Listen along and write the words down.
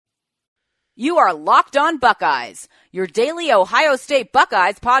You are Locked On Buckeyes, your daily Ohio State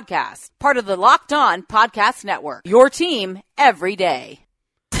Buckeyes podcast, part of the Locked On Podcast Network, your team every day.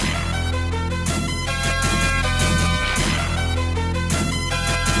 Oh,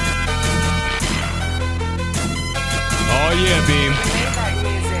 yeah, Beam.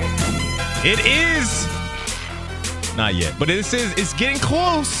 It is. Not yet, but it's getting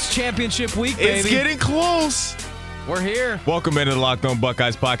close. Championship week, baby. It's getting close. We're here. Welcome into the Locked On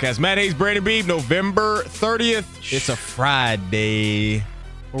Buckeyes podcast. Matt Hayes, Brandon Beebe, November 30th. It's a Friday.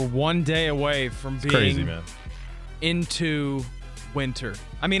 We're 1 day away from being crazy, man. Into winter.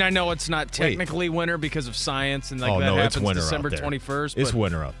 I mean, I know it's not technically winter because of science and that it's happens winter December out there. 21st. It's but,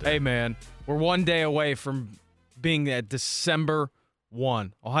 winter out there. Hey, man, we're 1 day away from being at December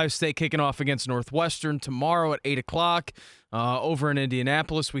 1. Ohio State kicking off against Northwestern tomorrow at 8 o'clock over in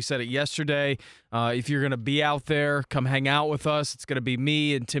Indianapolis. We said it yesterday. If you're going to be out there, come hang out with us. It's going to be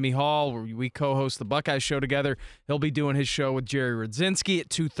me and Timmy Hall. We co-host the Buckeyes show together. He'll be doing his show with Jerry Radzinski at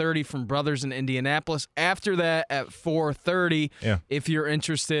 2:30 from Brothers in Indianapolis. After that, at 4:30, if you're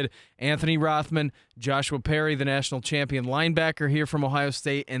interested, Anthony Rothman, Joshua Perry, the national champion linebacker here from Ohio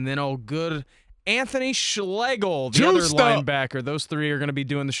State, and then good Anthony Schlegel, the other linebacker. Those three are going to be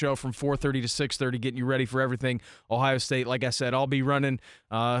doing the show from 4:30 to 6:30, getting you ready for everything Ohio State. Like I said, I'll be running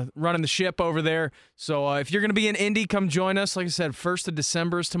the ship over there. So if you're going to be in Indy, come join us. Like I said, 1st of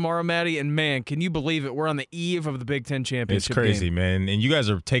December is tomorrow, Maddie. And, man, can you believe it? We're on the eve of the Big Ten Championship It's crazy, game. man. And you guys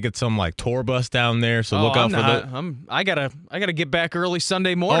are taking some, tour bus down there, so look out for that. I gotta get back early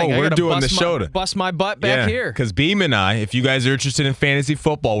Sunday morning. We're doing the show to bust my butt back here. Because Beam and I, if you guys are interested in fantasy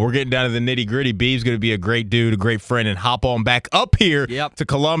football, we're getting down to the nitty-gritty. Beam's going to be a great dude, a great friend, and hop on back up here to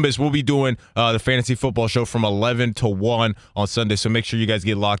Columbus. We'll be doing the fantasy football show from 11 to 1 on Sunday, so make sure you guys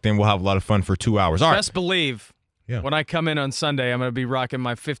get locked in. We'll have a lot of fun for 2 hours. All right. Best believe when I come in on Sunday, I'm going to be rocking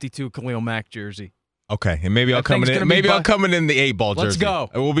my 52 Khalil Mack jersey. Okay, and maybe I'll come in. Maybe I'll come in the 8-ball jersey. Let's go.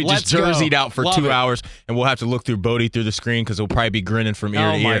 We'll be just jerseyed out for 2 hours, and we'll have to look through Bodie through the screen because he'll probably be grinning from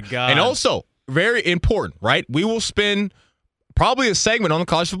ear to ear. Oh, my God. And also, very important, right? We will spend probably a segment on the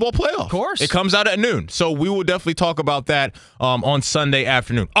college football playoff. Of course. It comes out at noon, so we will definitely talk about that on Sunday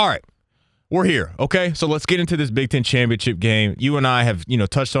afternoon. All right. We're here, okay? So let's get into this Big Ten championship game. You and I have,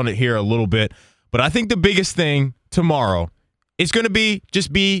 touched on it here a little bit, but I think the biggest thing tomorrow is going to be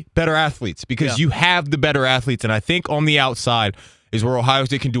just be better athletes because you have the better athletes, and I think on the outside is where Ohio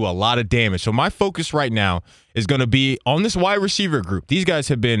State can do a lot of damage. So my focus right now is going to be on this wide receiver group. These guys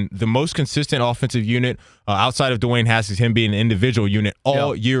have been the most consistent offensive unit outside of Dwayne Haskins, him being an individual unit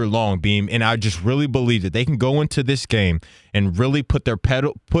all year long, Beam. And I just really believe that they can go into this game and really put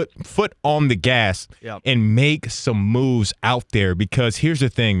foot on the gas and make some moves out there. Because here's the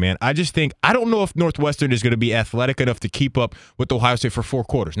thing, man. I don't know if Northwestern is going to be athletic enough to keep up with Ohio State for 4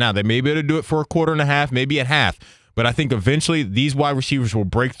 quarters. Now, they may be able to do it for a quarter and a half, maybe at half. But I think eventually these wide receivers will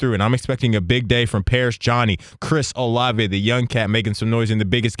break through, and I'm expecting a big day from Paris Johnny, Chris Olave, the young cat making some noise in the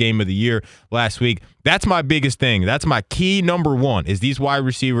biggest game of the year last week. That's my biggest thing. That's my key number one is these wide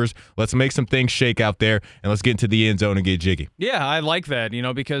receivers. Let's make some things shake out there, and let's get into the end zone and get jiggy. Yeah, I like that,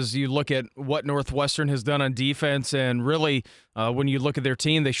 because you look at what Northwestern has done on defense, and really when you look at their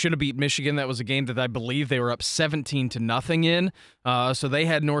team, they should have beat Michigan. That was a game that I believe they were up 17-0 in. So they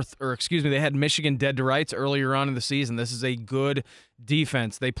had they had Michigan dead to rights earlier on in the season. This is a good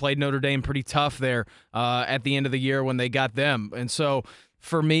defense. They played Notre Dame pretty tough there at the end of the year when they got them. And so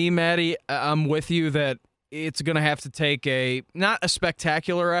for me, Maddie, I'm with you that it's going to have to take not a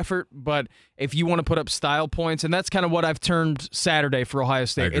spectacular effort, but if you want to put up style points, and that's kind of what I've termed Saturday for Ohio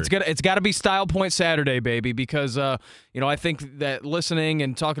State. It's got to be style point Saturday, baby, because I think that listening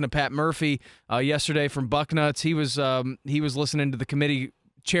and talking to Pat Murphy yesterday from Bucknuts, he was listening to the committee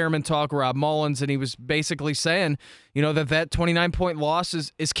chairman talk, Rob Mullins, and he was basically saying, that 29-point loss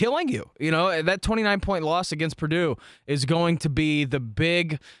is killing you. That 29-point loss against Purdue is going to be the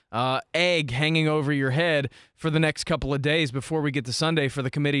big egg hanging over your head for the next couple of days before we get to Sunday for the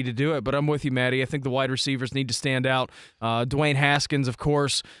committee to do it. But I'm with you, Maddie. I think the wide receivers need to stand out. Dwayne Haskins, of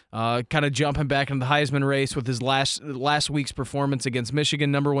course, kind of jumping back into the Heisman race with his last week's performance against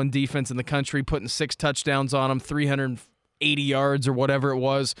Michigan, number 1 defense in the country, putting 6 touchdowns on them, 380 yards or whatever it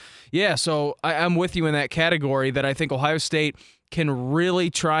was. Yeah, so I'm with you in that category that I think Ohio State can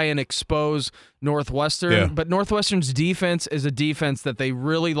really try and expose Northwestern. Yeah. But Northwestern's defense is a defense that they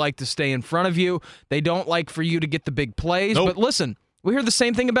really like to stay in front of you. They don't like for you to get the big plays. Nope. But listen, We heard the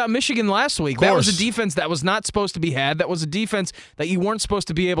same thing about Michigan last week. That was a defense that was not supposed to be had. That was a defense that you weren't supposed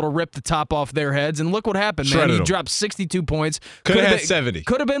to be able to rip the top off their heads. And look what happened, man. You dropped 62 points. Could have had 70.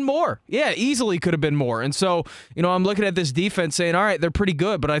 Could have been more. Yeah, easily could have been more. And so, I'm looking at this defense saying, all right, they're pretty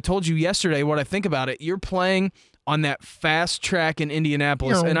good. But I told you yesterday what I think about it. You're playing on that fast track in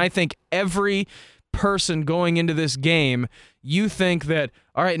Indianapolis. And I think every person going into this game, you think that,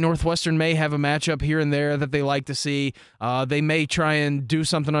 all right, Northwestern may have a matchup here and there that they like to see. They may try and do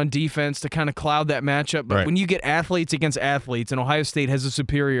something on defense to kind of cloud that matchup. But when you get athletes against athletes, and Ohio State has the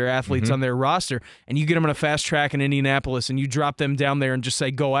superior athletes on their roster, and you get them on a fast track in Indianapolis, and you drop them down there and just say,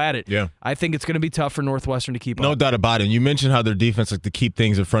 go at it. Yeah. I think it's going to be tough for Northwestern to keep up. No doubt about it. And you mentioned how their defense like to keep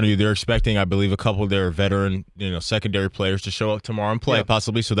things in front of you. They're expecting, I believe, a couple of their veteran, secondary players to show up tomorrow and play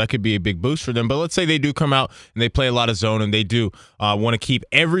possibly. So that could be a big boost for them. But let's say they do come out and they play a lot of zone and they do want to keep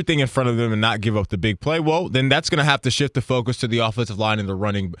everything in front of them and not give up the big play. Well, then that's going to have to shift the focus to the offensive line and the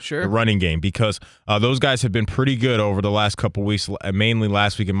running game, because those guys have been pretty good over the last couple weeks, mainly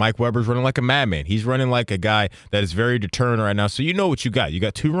last week. And Mike Weber's running like a madman. He's running like a guy that is very determined right now. So you know what you got. You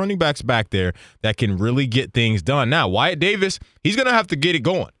got two running backs back there that can really get things done. Now, Wyatt Davis, he's going to have to get it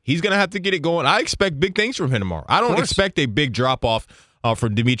going. I expect big things from him tomorrow. I don't expect a big drop-off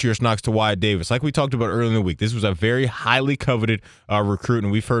from Demetrius Knox to Wyatt Davis. Like we talked about earlier in the week, this was a very highly coveted recruit,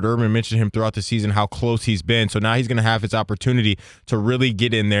 and we've heard Urban mention him throughout the season, how close he's been. So now he's going to have his opportunity to really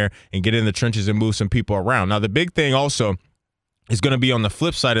get in there and get in the trenches and move some people around. Now, the big thing also is going to be on the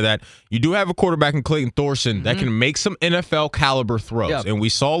flip side of that. You do have a quarterback in Clayton Thorson that can make some NFL caliber throws. Yep. And we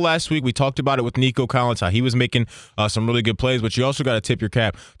saw last week, we talked about it with Nico Collins, how he was making some really good plays, but you also got to tip your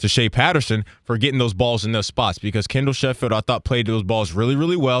cap to Shea Patterson for getting those balls in those spots, because Kendall Sheffield, I thought, played those balls really,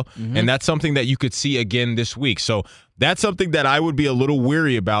 really well. And that's something that you could see again this week. So that's something that I would be a little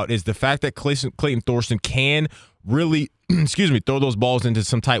weary about, is the fact that Clayton Thorson can really throw those balls into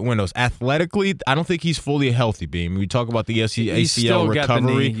some tight windows. Athletically, I don't think he's fully healthy, Beam. We talk about the ACL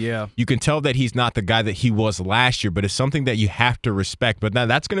recovery. You can tell that he's not the guy that he was last year, but it's something that you have to respect. But now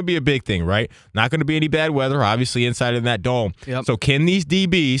that's going to be a big thing, right? Not going to be any bad weather, obviously, inside of that dome. So can these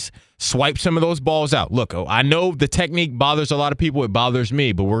DBs swipe some of those balls out? Look, I know the technique bothers a lot of people. It bothers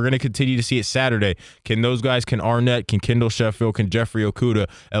me, but we're going to continue to see it Saturday. Can those guys, can Arnett, can Kendall Sheffield, can Jeffrey Okudah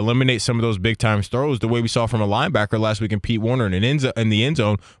eliminate some of those big-time throws the way we saw from a linebacker last week in Pete Warner in the end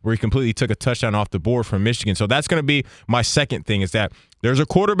zone, where he completely took a touchdown off the board from Michigan? So that's going to be my second thing, is that there's a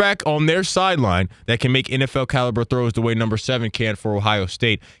quarterback on their sideline that can make NFL caliber throws the way number 7 can for Ohio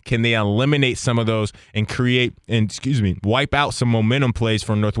State. Can they eliminate some of those and wipe out some momentum plays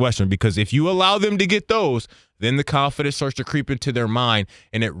from Northwestern? Because if you allow them to get those, then the confidence starts to creep into their mind,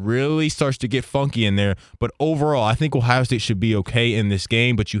 and it really starts to get funky in there. But overall, I think Ohio State should be okay in this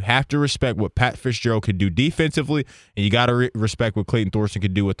game, but you have to respect what Pat Fitzgerald could do defensively, and you got to respect what Clayton Thorson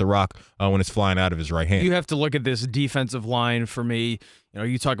could do with the rock when it's flying out of his right hand. You have to look at this defensive line for me.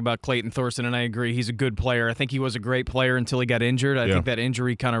 You talk about Clayton Thorson, and I agree, he's a good player. I think he was a great player until he got injured. I think that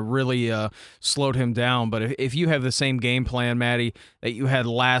injury kind of really slowed him down. But if you have the same game plan, Maddie, that you had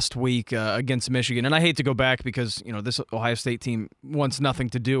last week against Michigan, and I hate to go back because this Ohio State team wants nothing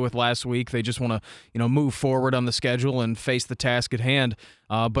to do with last week. They just want to move forward on the schedule and face the task at hand.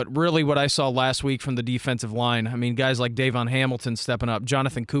 But really what I saw last week from the defensive line, I mean, guys like Davon Hamilton stepping up.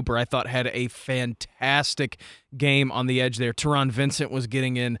 Jonathan Cooper, I thought, had a fantastic game on the edge there. Teron Vincent was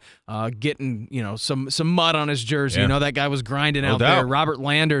getting in, getting some mud on his jersey. That guy was grinding out there. Robert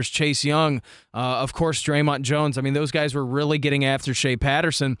Landers, Chase Young, of course, Draymond Jones. I mean, those guys were really getting after Shea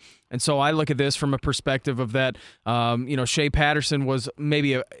Patterson. And so I look at this from a perspective of that, Shea Patterson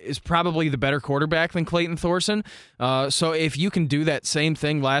is probably the better quarterback than Clayton Thorson. So if you can do that same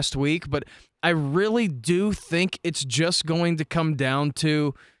thing last week, but I really do think it's just going to come down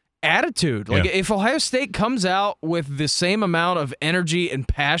to attitude. If Ohio State comes out with the same amount of energy and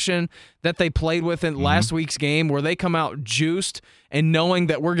passion that they played with in last week's game, where they come out juiced and knowing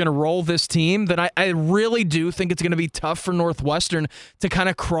that we're going to roll this team, then I really do think it's going to be tough for Northwestern to kind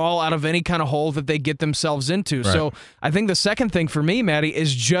of crawl out of any kind of hole that they get themselves into. Right. So I think the second thing for me, Maddie,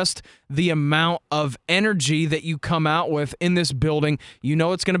 is just the amount of energy that you come out with in this building.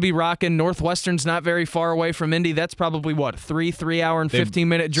 It's going to be rocking. Northwestern's not very far away from Indy. That's probably, 3 hour and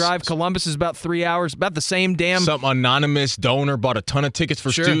 15-minute drive. Columbus is about 3 hours, about the same damn. Some anonymous donor bought a ton of tickets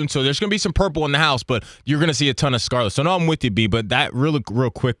for students, so there's going to be some purple in the house, but you're going to see a ton of scarlet. So no, I'm with you, B, but that really real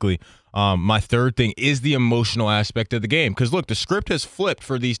quickly, my third thing is the emotional aspect of the game. Because look, the script has flipped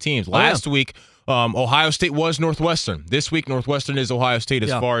for these teams. Last week, Ohio State was Northwestern. This week, Northwestern is Ohio State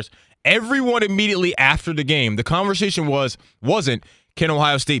as far as everyone immediately after the game. The conversation wasn't, can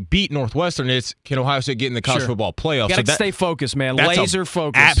Ohio State beat Northwestern? It's can Ohio State get in the college football playoff? You got to stay focused, man. Laser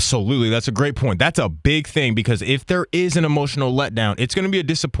focus. Absolutely. That's a great point. That's a big thing because if there is an emotional letdown, it's going to be a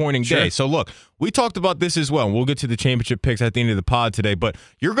disappointing day. So, look, we talked about this as well. We'll get to the championship picks at the end of the pod today, but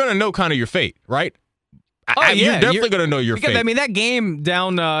you're going to know kind of your fate, right? You're definitely going to know your fate. I mean, that game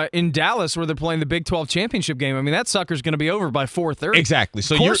down in Dallas where they're playing the Big 12 championship game, I mean, that sucker's going to be over by 4:30. Exactly.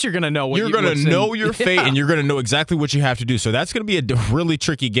 So of course you're going to know what you're going to know your fate, and you're going to know exactly what you have to do. So that's going to be a really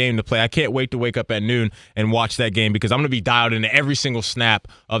tricky game to play. I can't wait to wake up at noon and watch that game because I'm going to be dialed into every single snap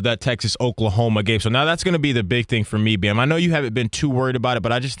of that Texas-Oklahoma game. So now that's going to be the big thing for me, Bam. I know you haven't been too worried about it,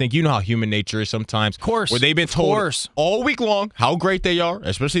 but I just think you know how human nature is sometimes. Of course. Where they've been told all week long how great they are,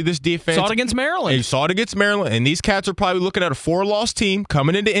 especially this defense. Saw it against Maryland. You saw it against Maryland, and these cats are probably looking at a 4-loss team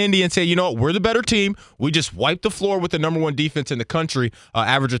coming into Indy and say, you know what, we're the better team. We just wiped the floor with the number one defense in the country,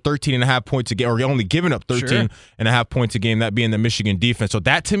 average of 13.5 points a game, or only giving up 13.5 points a game, that being the Michigan defense. So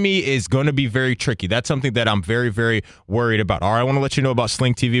that to me is going to be very tricky. That's something that I'm very, very worried about. All right, I want to let you know about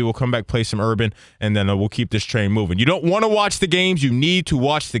Sling TV. We'll come back, play some Urban, and then we'll keep this train moving. You don't want to watch the games. You need to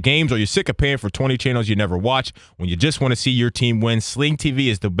watch the games, or you're sick of paying for 20 channels you never watch. When you just want to see your team win, Sling TV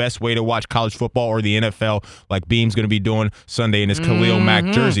is the best way to watch college football or the NFL, like Beam's going to be doing Sunday in his Khalil Mack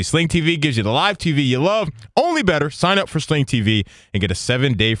jersey. Sling TV gives you the live TV you love, only better. Sign up for Sling TV and get a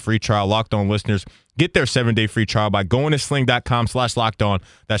 7-day free trial. Locked On listeners get their 7-day free trial by going to sling.com/lockedon.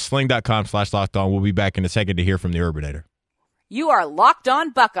 That's sling.com/lockedon. We'll be back in a second to hear from the Urbanator. You are Locked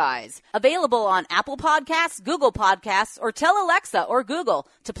On Buckeyes, available on Apple Podcasts, Google Podcasts, or tell Alexa or Google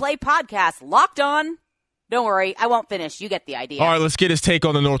to play podcast Locked On. Don't worry, I won't finish. You get the idea. All right, let's get his take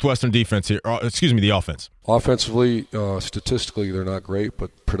on the Northwestern defense here. The offense. Offensively, statistically, they're not great,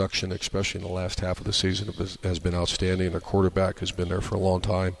 but production, especially in the last half of the season, has been outstanding. Their quarterback has been there for a long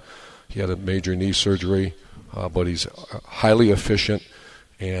time. He had a major knee surgery, but he's highly efficient,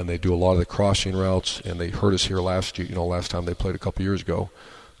 and they do a lot of the crossing routes, and they hurt us here last time they played a couple years ago.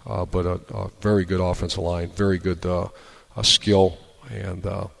 But a very good offensive line, very good skill, and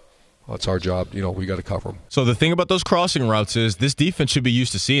it's our job. We got to cover them. So the thing about those crossing routes is this defense should be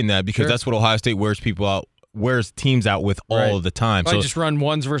used to seeing that because that's what Ohio State wears teams out with all of the time. So just run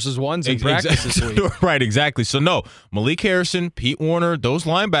ones versus ones in practice this week. Right, exactly. So no, Malik Harrison, Pete Warner, those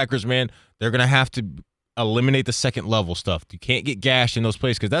linebackers, man, they're going to have to eliminate the second level stuff. You can't get gashed in those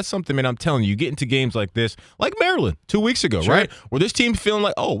plays because that's something, man, I'm telling you get into games like this, like Maryland 2 weeks ago, right? Where this team's feeling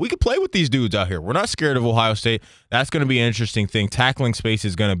like, oh, we could play with these dudes out here. We're not scared of Ohio State. That's going to be an interesting thing. Tackling space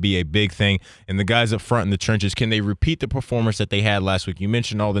is going to be a big thing. And the guys up front in the trenches, can they repeat the performance that they had last week? You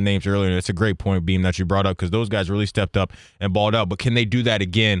mentioned all the names earlier, and it's a great point, Beam, that you brought up because those guys really stepped up and balled out. But can they do that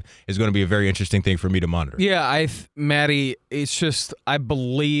again is going to be a very interesting thing for me to monitor. Yeah, Maddie, it's just I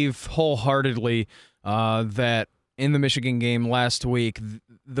believe wholeheartedly that in the Michigan game last week,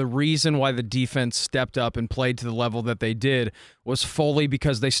 the reason why the defense stepped up and played to the level that they did was fully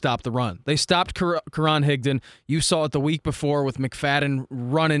because they stopped the run. They stopped Karan Higdon. You saw it the week before with McFarland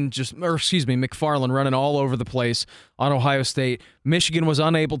running all over the place on Ohio State. Michigan was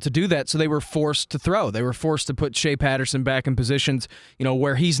unable to do that, so they were forced to throw. They were forced to put Shea Patterson back in positions,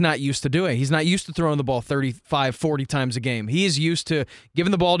 where he's not used to doing. He's not used to throwing the ball 35, 40 times a game. He is used to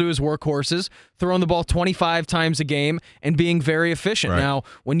giving the ball to his workhorses, throwing the ball 25 times a game, and being very efficient. Right. Now,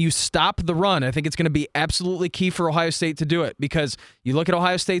 when you stop the run, I think it's going to be absolutely key for Ohio State to do it because you look at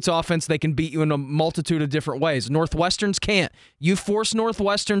Ohio State's offense, they can beat you in a multitude of different ways. Northwestern's can't. You force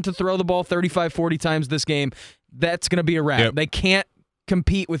Northwestern to throw the ball 35, 40 times this game, that's going to be a wrap. Yep. They can't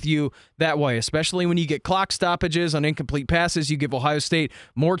compete with you that way, especially when you get clock stoppages on incomplete passes. You give Ohio State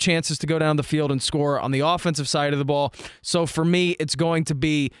more chances to go down the field and score on the offensive side of the ball. So for me, it's going to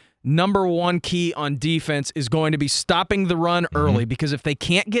be number one key on defense is going to be stopping the run early because if they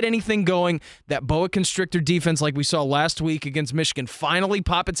can't get anything going, that boa constrictor defense like we saw last week against Michigan finally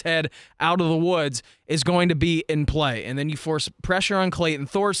pop its head out of the woods is going to be in play. And then you force pressure on Clayton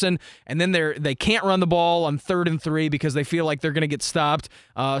Thorson, and then they can't run the ball on 3rd and 3 because they feel like they're going to get stopped.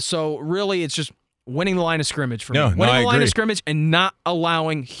 So really it's just winning the line of scrimmage for me. Winning the line of scrimmage and not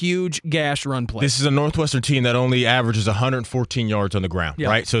allowing huge gash run plays. This is a Northwestern team that only averages 114 yards on the ground,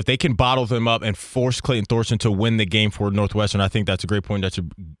 right? So if they can bottle them up and force Clayton Thorson to win the game for Northwestern, I think that's a great point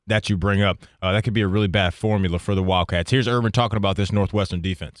that you bring up. That could be a really bad formula for the Wildcats. Here's Urban talking about this Northwestern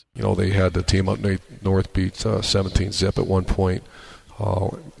defense. They had the team up north beat 17-zip at one point.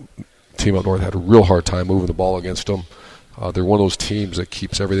 Team up north had a real hard time moving the ball against them. They're one of those teams that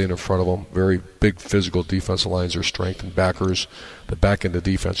keeps everything in front of them. Very big physical defensive lines, their strength and backers. The back end of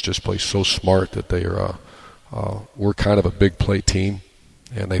defense just plays so smart that we're kind of a big play team.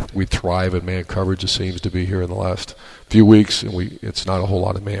 and we thrive in man coverage. It seems to be here in the last few weeks, and it's not a whole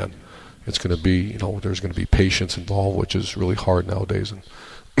lot of man. It's going to be, there's going to be patience involved, which is really hard nowadays. And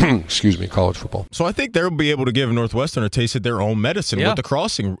college football. So I think they'll be able to give Northwestern a taste of their own medicine with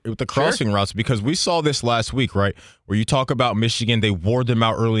the crossing routes, because we saw this last week, right? Where you talk about Michigan, they wore them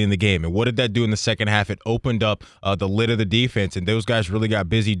out early in the game. And what did that do in the second half? It opened up the lid of the defense, and those guys really got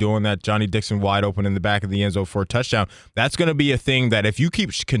busy doing that. Johnny Dixon wide open in the back of the end zone for a touchdown. That's going to be a thing that if you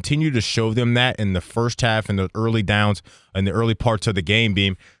continue to show them that in the first half and the early downs and the early parts of the game,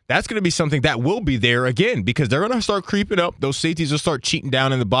 Beam, that's going to be something that will be there again, because they're going to start creeping up. Those safeties will start cheating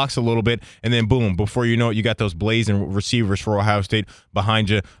down in the box a little bit, and then boom, before you know it, you got those blazing receivers for Ohio State behind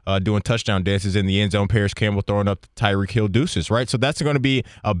you doing touchdown dances in the end zone. Paris Campbell throwing up Tyreek Hill deuces, right? So that's going to be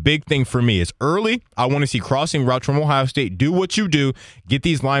a big thing for me. It's early. I want to see crossing routes from Ohio State. Do what you do. Get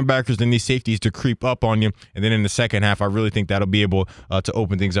these linebackers and these safeties to creep up on you, and then in the second half, I really think that'll be able to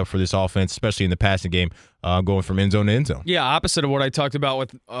open things up for this offense, especially in the passing game. Going from end zone to end zone. Yeah, opposite of what I talked about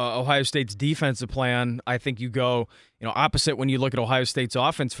with Ohio State's defensive plan. I think you go, opposite when you look at Ohio State's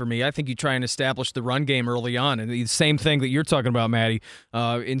offense for me. I think you try and establish the run game early on. And the same thing that you're talking about, Maddie.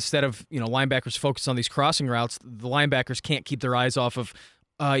 Instead of, linebackers focus on these crossing routes, the linebackers can't keep their eyes off of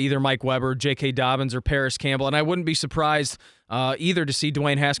either Mike Weber, J.K. Dobbins, or Paris Campbell. And I wouldn't be surprised either to see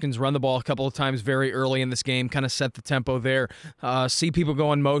Dwayne Haskins run the ball a couple of times very early in this game, kind of set the tempo there. See people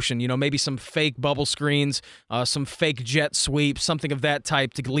go in motion, maybe some fake bubble screens, some fake jet sweeps, something of that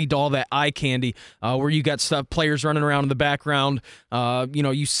type to lead to all that eye candy where you got players running around in the background.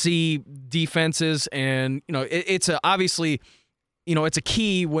 You see defenses, and, it's obviously – it's a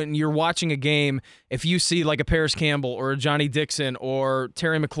key when you're watching a game. If you see like a Paris Campbell or a Johnny Dixon or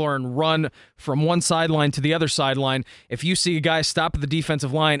Terry McLaurin run from one sideline to the other sideline, if you see a guy stop at the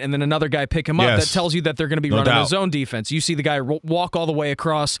defensive line and then another guy pick him up, that tells you that they're going to be running a zone defense. You see the guy walk all the way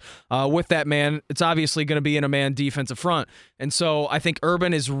across with that man, it's obviously going to be in a man defensive front. And so I think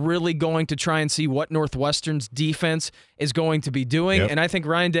Urban is really going to try and see what Northwestern's defense is going to be doing. And I think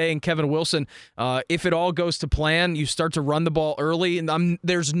Ryan Day and Kevin Wilson, if it all goes to plan, you start to run the ball early, and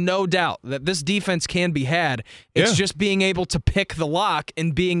there's no doubt that this defense can be had. It's just being able to pick the lock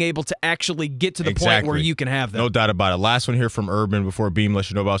and being able to actually get to the point where you can have them. No doubt about it. Last one here from Urban before Beam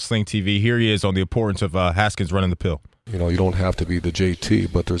lets you know about Sling TV. Here he is on the importance of Haskins running the pill. You don't have to be the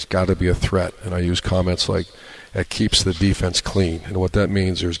JT, but there's got to be a threat. And I use comments like, it keeps the defense clean. And what that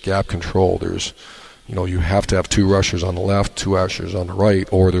means, there's gap control. There's, you have to have two rushers on the left, two rushers on the right,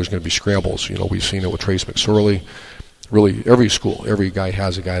 or there's going to be scrambles. We've seen it with Trace McSorley. Really, every guy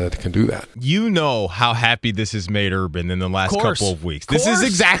has a guy that can do that. You know how happy this has made Urban in the last couple of weeks. This is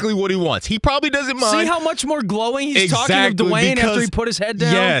exactly what he wants. He probably doesn't mind. See how much more glowing he's talking of Dwayne after he put his head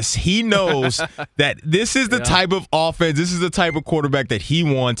down? Yes, he knows that this is the type of offense, this is the type of quarterback that he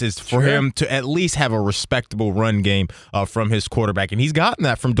wants, is for him to at least have a respectable run game from his quarterback. And he's gotten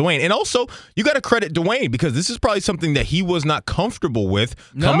that from Dwayne. And also, you got to credit Dwayne, because this is probably something that he was not comfortable with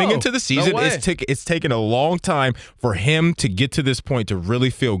coming into the season. It's taken a long time for him to get to this point to really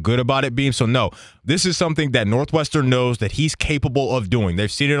feel good about it, Beam. So no, this is something that Northwestern knows that he's capable of doing.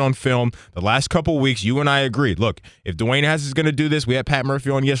 They've seen it on film the last couple of weeks. You and I agreed. Look, if Dwayne Haskins is going to do this, we had Pat Murphy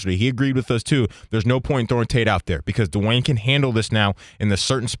on yesterday. He agreed with us too. There's no point in throwing Tate out there, because Dwayne can handle this now in the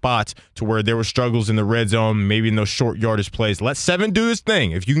certain spots to where there were struggles in the red zone, maybe in those short yardage plays. Let Seven do his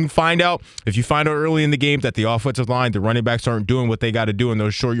thing. If you find out early in the game that the offensive line, the running backs aren't doing what they got to do in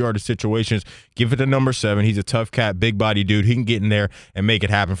those short yardage situations, give it to number 7. He's a tough cat, big body dude. He can get in there and make it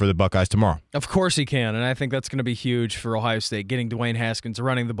happen for the Buckeyes tomorrow. Of course he can, and I think that's going to be huge for Ohio State, getting Dwayne Haskins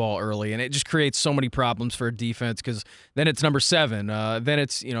running the ball early, and it just creates so many problems for a defense, because then it's number 7, then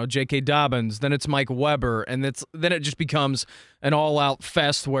it's J.K. Dobbins, then it's Mike Weber, and then it just becomes an all-out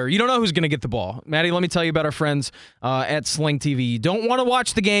fest where you don't know who's going to get the ball. Maddie, let me tell you about our friends at Sling TV. You don't want to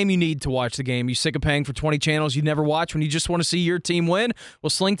watch the game, you need to watch the game. You sick of paying for 20 channels you never watch when you just want to see your team win? Well,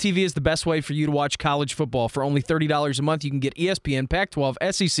 Sling TV is the best way for you to watch college football. For only $30 a month, you can get ESPN,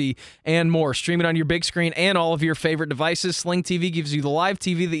 Pac-12, SEC, and more. Stream it on your big screen and all of your favorite devices. Sling TV gives you the live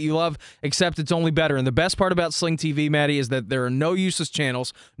TV that you love, except it's only better. And the best part about Sling TV, Maddie, is that there are no useless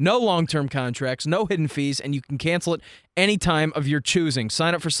channels, no long-term contracts, no hidden fees, and you can cancel it any time of your choosing.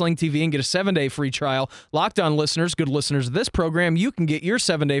 Sign up for Sling TV and get a 7-day free trial. Locked On listeners, good listeners of this program, you can get your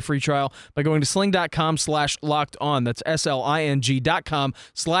 7-day free trial by going to sling.com/lockedon. That's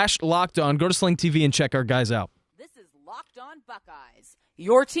SLING.com/lockedon. Go to Sling TV and check our guys out. This is Locked On Buckeyes,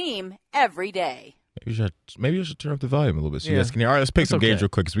 your team every day. Maybe you should turn up the volume a little bit so you guys can hear. All right, let's pick some games real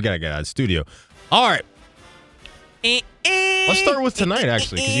quick, because we got to get out of the studio. All right. Let's start with tonight,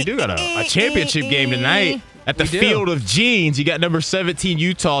 actually, because you do got a championship game tonight. At the Field of Jeans, you got number 17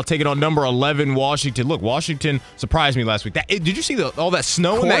 Utah taking on number 11 Washington. Look, Washington surprised me last week. Did you see all that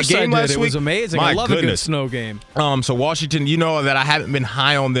snow in that game last week? It was amazing. I love a good snow game. So Washington, you know that I haven't been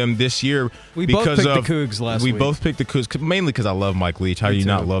high on them this year. We both picked the Cougs last week. We both picked the Cougs, mainly because I love Mike Leach. How do you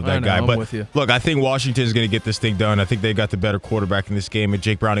not love that guy? I'm with you. Look, I think Washington is going to get this thing done. I think they've got the better quarterback in this game, and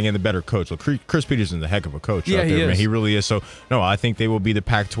Jake Browning and the better coach. Look, Chris Peterson's a heck of a coach out there, he is. man. He really is. So, no, I think they will be the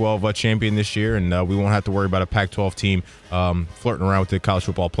Pac-12 champion this year, and we won't have to worry about a Pac-12 team flirting around with the college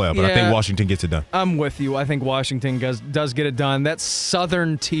football playoff. But I think Washington gets it done. I'm with you. I think Washington does get it done. That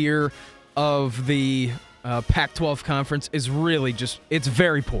southern tier of the Pac-12 conference is really it's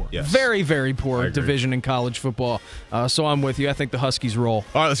very poor. Yes. Very, very poor division in college football. So I'm with you. I think the Huskies roll.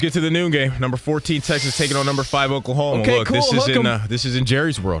 All right, let's get to the noon game. Number 14, Texas taking on number 5, Oklahoma. Okay, Look, cool. this is in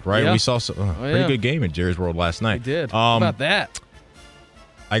Jerry's World, right? Yeah. We saw a pretty good game in Jerry's World last night. We did. How about that?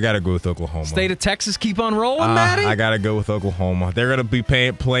 I got to go with Oklahoma. State of Texas keep on rolling, Matty? I got to go with Oklahoma. They're going to be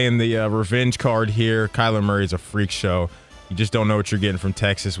playing the revenge card here. Kyler Murray's a freak show. You just don't know what you're getting from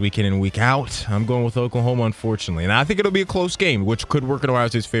Texas week in and week out. I'm going with Oklahoma, unfortunately. And I think it'll be a close game, which could work in Ohio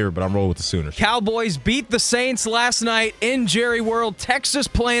State's favor, but I'm rolling with the Sooners. Cowboys beat the Saints last night in Jerry World. Texas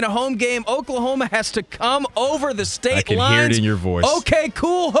playing a home game. Oklahoma has to come over the state lines. I can hear it in your voice. Okay,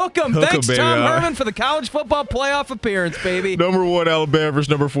 cool. Hook 'em. Thanks, baby. Tom Herman, for the college football playoff appearance, baby. Number 1, Alabama versus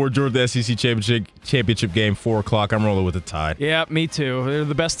number 4, Georgia, the SEC championship game, 4 o'clock. I'm rolling with the Tide. Yeah, me too. They're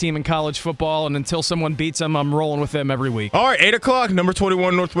the best team in college football, and until someone beats them, I'm rolling with them every week. All right, 8 o'clock. Number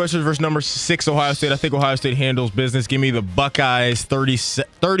 21, Northwestern versus number 6, Ohio State. I think Ohio State handles business. Give me the Buckeyes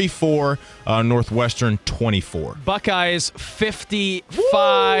 34, Northwestern 24. Buckeyes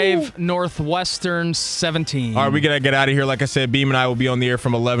 55, Woo! Northwestern 17. All right, we got to get out of here. Like I said, Beam and I will be on the air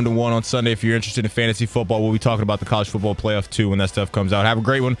from 11 to 1 on Sunday. If you're interested in fantasy football, we'll be talking about the college football playoff too when that stuff comes out. Have a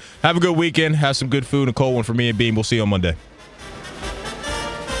great one. Have a good weekend. Have some good food and a cold one for me and Beam. We'll see you on Monday.